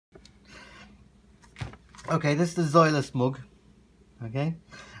Okay, this is the Zyliss mug, okay,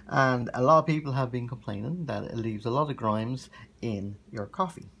 and a lot of people have been complaining that it leaves a lot of grimes in your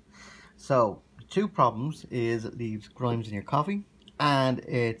coffee. So the two problems is it leaves grimes in your coffee and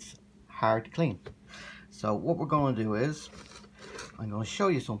it's hard to clean. So what we're going to do is I'm going to show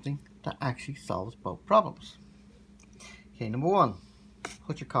you something that actually solves both problems. Okay, number one,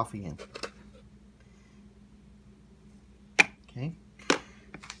 put your coffee in. Okay.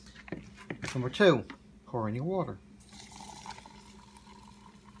 Number two, pour in your water.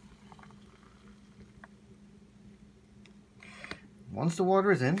 Once the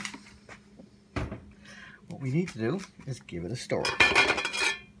water is in, what we need to do is give it a stir.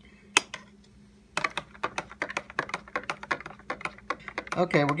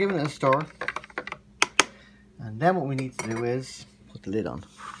 Okay, we're giving it a stir, and then what we need to do is put the lid on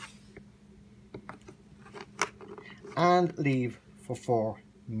and leave for 4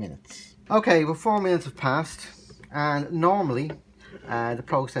 minutes. Okay, well 4 minutes have passed, and normally the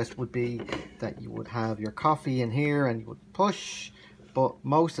process would be that you would have your coffee in here and you would push, but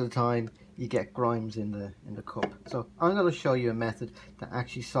most of the time you get grimes in the cup. So I'm going to show you a method that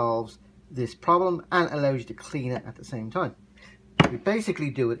actually solves this problem and allows you to clean it at the same time. We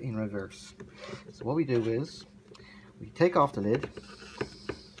basically do it in reverse. So what we do is we take off the lid,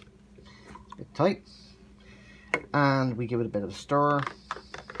 it's a bit tight, and we give it a bit of a stir.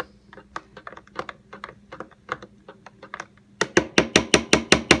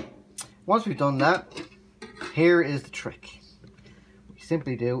 Once we've done that, here is the trick. What we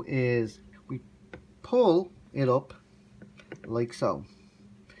simply do is we pull it up like so,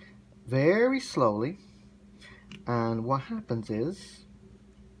 very slowly, and what happens is,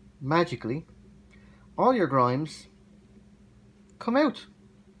 magically, all your grimes come out.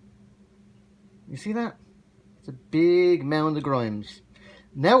 You see that? It's a big mound of grimes.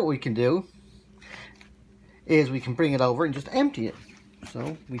 Now what we can do is we can bring it over and just empty it.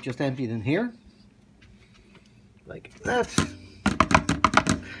 So we just empty it in here, like that,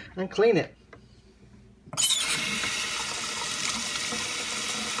 and clean it.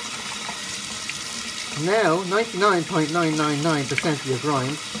 Now 99.999% of your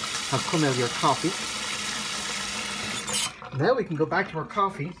grimes have come out of your coffee. Now we can go back to our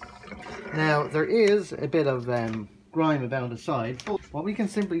coffee. Now there is a bit of grime about the side. What we can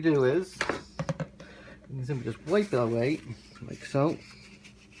simply do is we can simply just wipe it away like so.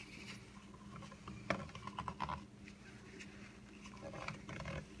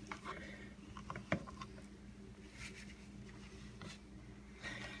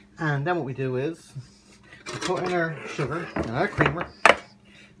 And then what we do is we put in our sugar and our creamer.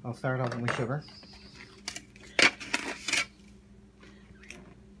 I'll start off with my sugar.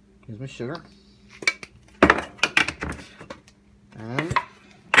 Here's my sugar. And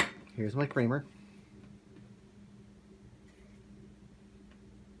here's my creamer.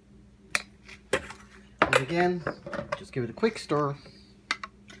 And again, just give it a quick stir.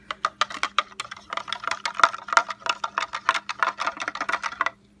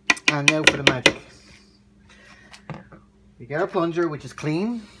 And now for the magic. We get our plunger, which is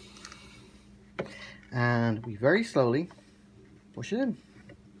clean, and we very slowly push it in,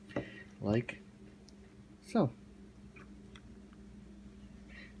 like so.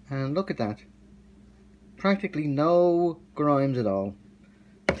 And look at that. Practically no grimes at all.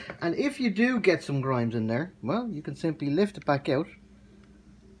 And if you do get some grimes in there, well, you can simply lift it back out.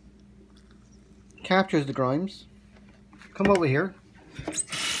 Captures the grimes. Come over here.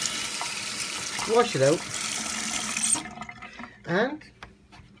 Wash it out, and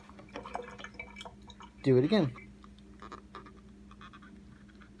do it again.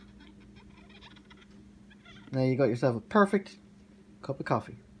 Now you got yourself a perfect cup of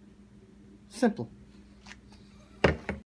coffee. Simple.